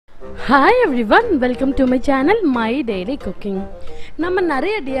Hi everyone, welcome to my channel My Daily Cooking. நம்ம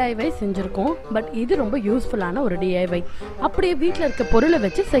நிறைய DIY செஞ்சிருக்கோம், but இது ரொம்ப யூஸ்ஃபுல்லான ஒரு DIY. அப்படியே வீட்ல இருக்க பொருளை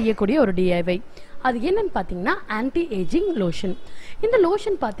வச்சு செய்யக்கூடிய ஒரு DIY. அது என்னன்னு பாத்தீங்கன்னா ஆன்டி ஏஜிங் லோஷன். இந்த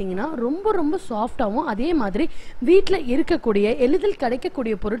லோஷன் பாத்தீங்கன்னா ரொம்ப சாஃப்டாவும் அதே மாதிரி வீட்ல இருக்கக்கூடிய எளிதில்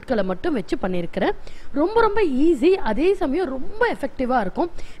கிடைக்கக்கூடிய பொருட்களை மட்டும் வச்சு பண்ணியிருக்கிறேன். ரொம்ப ஈஸி, அதே சமயம் ரொம்ப எஃபெக்டிவா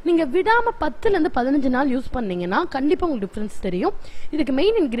இருக்கும். நீங்க விடாம 10 ல இருந்து 15 நாள் யூஸ் பண்ணீங்கன்னா கண்டிப்பா உங்களுக்கு டிஃபரன்ஸ் தெரியும். இதுக்கு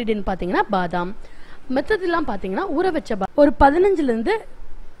மெயின் இன்கிரீடியன்ட் பாத்தீங்கன்னா பாதாம். மெத்தட் எல்லாம் பாத்தீங்கன்னா ஊற வச்ச ஒரு 15 ல இருந்து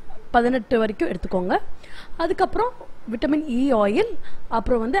 18 வரைக்கும் எடுத்துக்கோங்க. அதுக்கப்புறம் விட்டமின் இ ஆயில்,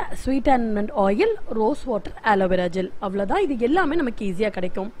 அப்புறம் வந்து sweet almond oil, rose water, aloe vera gel, அவ்வளோதான். இது எல்லாமே நமக்கு ஈஸியாக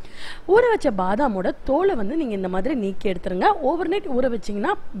கிடைக்கும். ஊற வச்ச பாதாமோட தோலை வந்து நீங்கள் இந்த மாதிரி நீக்கி எடுத்துருங்க. ஓவர் நைட் ஊற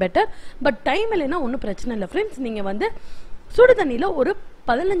வச்சிங்கன்னா பெட்டர், பட் டைம் இல்லைன்னா ஒன்றும் பிரச்சனை இல்லை ஃப்ரெண்ட்ஸ். நீங்கள் வந்து சுடு தண்ணியில் ஒரு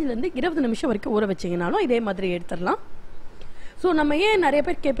 15லேருந்து 20 நிமிஷம் வரைக்கும் ஊற வச்சிங்கனாலும் இதே மாதிரி எடுத்துடலாம். ஸோ நம்ம ஏன் நிறைய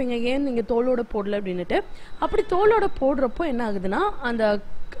பேர் கேட்பீங்க ஏன் நீங்கள் தோலோட போடல அப்படின்னுட்டு. அப்படி தோலோட போடுறப்போ என்ன ஆகுதுன்னா அந்த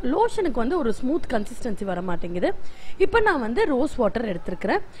லோஷனுக்கு வந்து ஒரு ஸ்மூத் கன்சிஸ்டன்சி வர மாட்டேங்குது. இப்போ நான் வந்து ரோஸ் வாட்டர்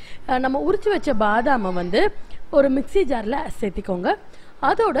எடுத்துருக்கிறேன். நம்ம உரிச்சு வச்ச பாதாமை வந்து ஒரு மிக்சி ஜாரில் சேர்த்திக்கோங்க.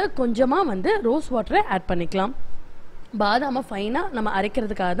 அதோட கொஞ்சமாக வந்து ரோஸ் வாட்டரை ஆட் பண்ணிக்கலாம். பாதாமை ஃபைனாக நம்ம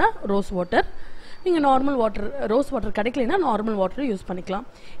அரைக்கிறதுக்காக தான் ரோஸ் வாட்டர். நீங்கள் நார்மல் வாட்டர், ரோஸ் வாட்டர் கிடைக்கலன்னா நார்மல் வாட்டரை யூஸ் பண்ணிக்கலாம்.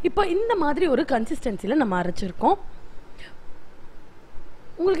 இப்போ இந்த மாதிரி ஒரு கன்சிஸ்டன்சியில் நம்ம அரைச்சிருக்கோம்.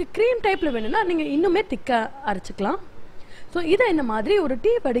 உங்களுக்கு க்ரீம் டைப்பில் வேணும்னா நீங்கள் இன்னுமே திக்காக அரைச்சிக்கலாம். ஸோ இதை இந்த மாதிரி ஒரு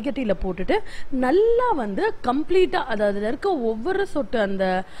டீ வடிகட்டியில் போட்டுட்டு நல்லா வந்து கம்ப்ளீட்டாக, அதாவது அதில் இருக்க ஒவ்வொரு சொட்டு அந்த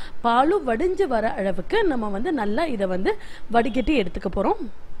பாலும் வடிஞ்சு வர அளவுக்கு நம்ம வந்து நல்லா இதை வந்து வடிகட்டி எடுத்துக்க போகிறோம்.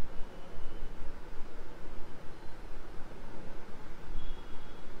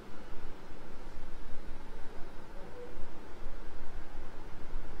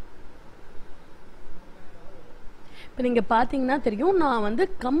 இப்போ நீங்கள் பார்த்தீங்கன்னா தெரியும், நான் வந்து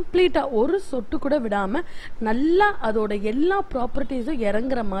கம்ப்ளீட்டாக ஒரு சொட்டு கூட விடாமல் நல்லா அதோட எல்லா ப்ராப்பர்ட்டிஸும்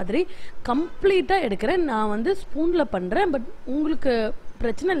இறங்குற மாதிரி கம்ப்ளீட்டாக எடுக்கிறேன். நான் வந்து ஸ்பூனில் பண்ணுறேன், பட் உங்களுக்கு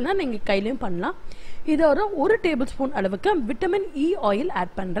பிரச்சனை இல்லைன்னா நீங்கள் கையிலையும் பண்ணலாம். இதோட 1 டேபிள் ஸ்பூன் அளவுக்கு விட்டமின் இ ஆயில்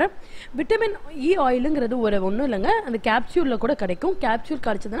ஆட் பண்ணுறேன். விட்டமின் இ ஆயிலுங்கிறது ஒன்றும் இல்லைங்க, அந்த கேப்சியூலில் கூட கிடைக்கும். கேப்சியூல்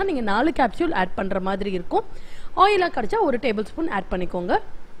கிடைச்சதுன்னா நீங்கள் 4 கேப்சியூல் ஆட் பண்ணுற மாதிரி இருக்கும். ஆயிலாக கிடைச்சா 1 டேபிள் ஸ்பூன் ஆட் பண்ணிக்கோங்க.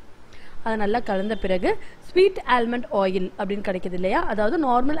 அது நல்லா கலந்த பிறகு ஸ்வீட் ஆல்மண்ட் ஆயில் அப்படின்னு கிடைக்குது இல்லையா, அதாவது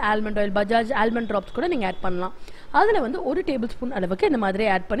normal almond oil, Bajaj almond drops கூட நீங்கள் ஆட் பண்ணலாம். அதில் வந்து 1 டேபிள் ஸ்பூன் அளவுக்கு இந்த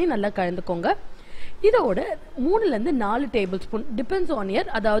மாதிரி ஆட் பண்ணி நல்லா கலந்துக்கோங்க. இதோட 3லேருந்து 4 table spoon depends on year,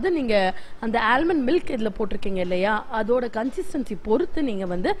 அதாவது நீங்கள் அந்த ஆல்மண்ட் மில்க் இதில் போட்டிருக்கீங்க இல்லையா, அதோட கன்சிஸ்டன்சி பொறுத்து நீங்கள்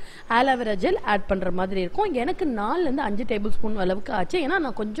வந்து ஆலோவேரா ஜெல் ஆட் பண்ணுற மாதிரி இருக்கும். எனக்கு 4லேருந்து 5 டேபிள் ஸ்பூன் அளவுக்கு ஆச்சு. ஏன்னா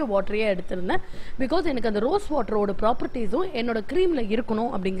நான் கொஞ்சம் வாட்டரையாக எடுத்திருந்தேன். பிகாஸ் எனக்கு அந்த ரோஸ் வாட்டரோட ப்ராப்பர்ட்டிஸும் என்னோட க்ரீமில்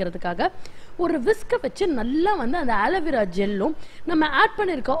இருக்கணும் அப்படிங்கிறதுக்காக ஒரு விஸ்கை வச்சு நல்லா வந்து அந்த ஆலோவேரா ஜெல்லும் நம்ம ஆட்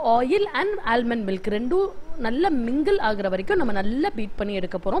பண்ணியிருக்க ஆயில் அண்ட் ஆல்மண்ட் மில்க் ரெண்டும் நல்லா மிங்கிள் ஆகிற வரைக்கும் நம்ம நல்லா பீட் பண்ணி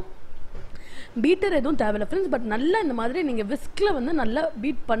எடுக்க போகிறோம். பீட்டர் எதுவும் தேவையில்லை ஃப்ரெண்ட்ஸ், பட் நல்லா இந்த மாதிரி நீங்கள் விஸ்கில் வந்து நல்லா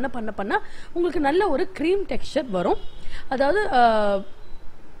பீட் பண்ண உங்களுக்கு நல்ல ஒரு க்ரீம் டெக்ஸ்சர் வரும். அதாவது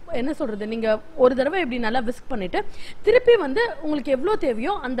என்ன சொல்கிறது, நீங்கள் ஒரு தடவை இப்படி நல்லா விஸ்க் பண்ணிவிட்டு திருப்பி வந்து உங்களுக்கு எவ்வளோ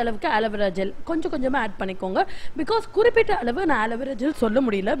தேவையோ அந்த அளவுக்கு ஆலோவேரா ஜெல் கொஞ்சமாக ஆட் பண்ணிக்கோங்க. பிகாஸ் குறிப்பிட்ட அளவு நான் ஆலோவேரா ஜெல் சொல்ல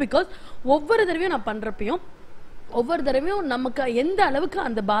முடியல, பிகாஸ் ஒவ்வொரு தடவையும் நான் பண்ணுறப்பையும் ஒவ்வொரு தடவையும் நமக்கு எந்த அளவுக்கு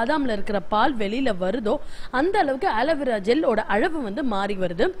அந்த பாதாமில் இருக்கிற பால் வெளியில் வருதோ அந்த அளவுக்கு ஆலோவேரா ஜெல்லோட அளவு வந்து மாறி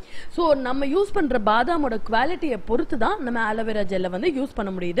வருது. ஸோ நம்ம யூஸ் பண்ணுற பாதாமோட குவாலிட்டியை பொறுத்து தான் நம்ம ஆலோவேரா ஜெல்லை வந்து யூஸ்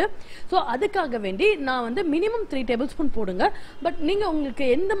பண்ண முடியுது. ஸோ அதுக்காக வேண்டி நான் வந்து மினிமம் 3 டேபிள் ஸ்பூன் போடுங்க. பட் நீங்கள் உங்களுக்கு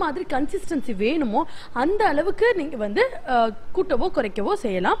எந்த மாதிரி கன்சிஸ்டன்சி வேணுமோ அந்த அளவுக்கு நீங்கள் வந்து கூட்டவோ குறைக்கவோ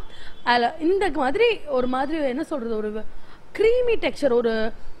செய்யலாம். இந்த மாதிரி ஒரு மாதிரி என்ன சொல்கிறது, ஒரு க்ரீமி டெக்ஸ்சர்,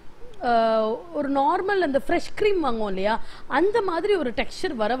 ஒரு நார்மல் அந்த ஃப்ரெஷ் க்ரீம் வாங்குவோம் இல்லையா, அந்த மாதிரி ஒரு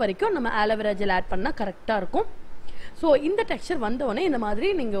டெக்ஸ்சர் வர வரைக்கும் நம்ம ஆலோவேரா ஜெல் ஆட் பண்ணால் கரெக்டாக இருக்கும். ஸோ இந்த டெக்ஸ்சர் வந்தோடனே இந்த மாதிரி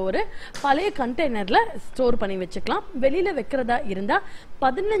நீங்கள் ஒரு பழைய கண்டெய்னரில் ஸ்டோர் பண்ணி வச்சுக்கலாம். வெளியில் வைக்கிறதா இருந்தால்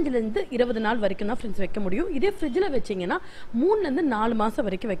 15லேருந்து 20 நாள் வரைக்கும் தான் ஃப்ரெண்ட்ஸ் வைக்க முடியும். இதே ஃப்ரிட்ஜில் வச்சிங்கன்னா 3லேருந்து 4 மாதம்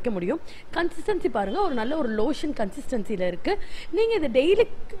வரைக்கும் வைக்க முடியும். கன்சிஸ்டன்சி பாருங்கள், ஒரு நல்ல ஒரு லோஷன் கன்சிஸ்டன்சியில் இருக்குது. நீங்கள் இதை டெய்லி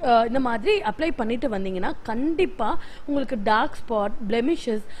இந்த மாதிரி அப்ளை பண்ணிட்டு வந்தீங்கன்னா கண்டிப்பாக உங்களுக்கு டார்க் ஸ்பாட்,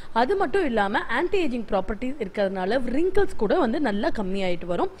 பிளெமிஷஸ், அது மட்டும் இல்லாமல் ஆன்டி ஏஜிங் ப்ராப்பர்ட்டிஸ் இருக்கிறதுனால ரிங்கிள்ஸ் கூட வந்து நல்லா கம்மியாயிட்டு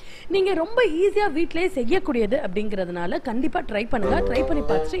வரும். நீங்கள் ரொம்ப ஈஸியாக வீட்டிலேயே செய்யக்கூடியது அப்படிங்கிறதுனால கண்டிப்பாக ட்ரை பண்ணுங்க. ட்ரை பண்ணி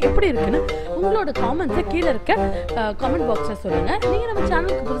பார்த்துட்டு எப்படி இருக்குன்னு உங்களோட காமெண்ட்ஸை கீழே இருக்க காமெண்ட் பாக்ஸில் சொல்லுங்கள். நீங்கள் நம்ம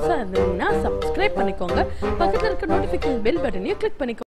சேனலுக்கு புதுசாக இருந்தீங்கன்னா சப்ஸ்கிரைப் பண்ணிக்கோங்க. பக்கத்தில் இருக்க நோட்டிஃபிகேஷன் பெல் பட்டனையும் கிளிக் பண்ணிக்கோங்க.